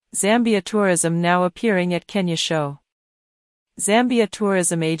Zambia Tourism now appearing at Kenya show. Zambia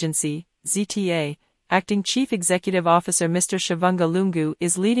Tourism Agency, ZTA, Acting Chief Executive Officer Mr. Shavunga Lungu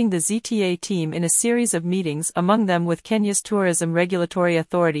is leading the ZTA team in a series of meetings, among them with Kenya's Tourism Regulatory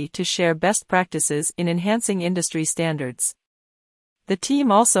Authority, to share best practices in enhancing industry standards. The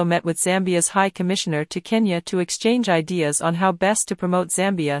team also met with Zambia's High Commissioner to Kenya to exchange ideas on how best to promote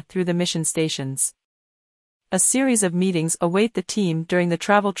Zambia through the mission stations. A series of meetings await the team during the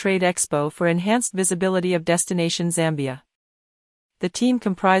Travel Trade Expo for enhanced visibility of destination Zambia. The team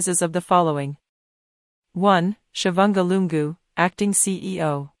comprises of the following. 1. Shavunga Lungu, Acting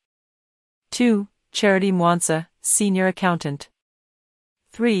CEO. 2. Charity Mwansa, Senior Accountant.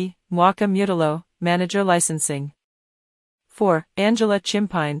 3. Mwaka Mutalo, Manager Licensing. 4. Angela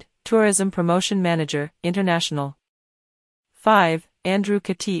Chimpind, Tourism Promotion Manager, International. 5. Andrew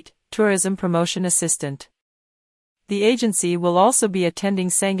Katit, Tourism Promotion Assistant. The agency will also be attending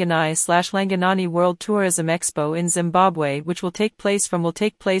Sanganai/Langanani World Tourism Expo in Zimbabwe, which will take place from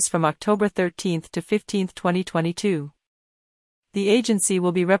October 13 to 15, 2022. The agency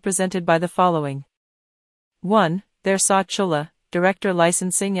will be represented by the following. 1. Thersa Chula, Director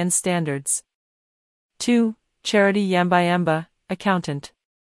Licensing and Standards. 2. Charity Yambayamba, Accountant.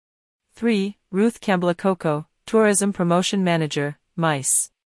 3. Ruth Kamblakoko, Tourism Promotion Manager,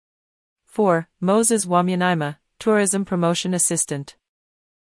 MICE. 4. Moses Wamyanaima, Tourism Promotion Assistant.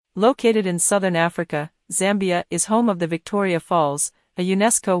 Located in southern Africa, Zambia is home of the Victoria Falls, a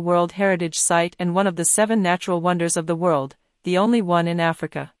UNESCO World Heritage Site and one of the 7 natural wonders of the world, the only one in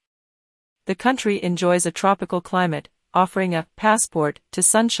Africa. The country enjoys a tropical climate, offering a passport to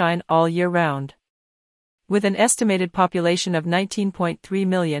sunshine all year round. With an estimated population of 19.3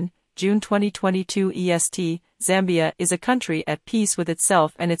 million, June 2022 EST, Zambia is a country at peace with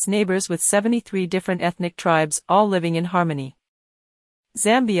itself and its neighbors, with 73 different ethnic tribes all living in harmony.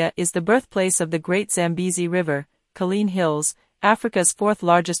 Zambia is the birthplace of the Great Zambezi River, Colleen Hills, Africa's 4th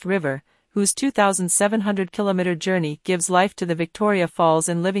largest river, whose 2,700-kilometer journey gives life to the Victoria Falls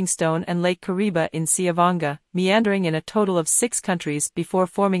in Livingstone and Lake Kariba in Siavanga, meandering in a total of 6 countries before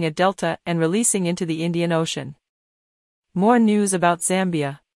forming a delta and releasing into the Indian Ocean. More news about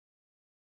Zambia.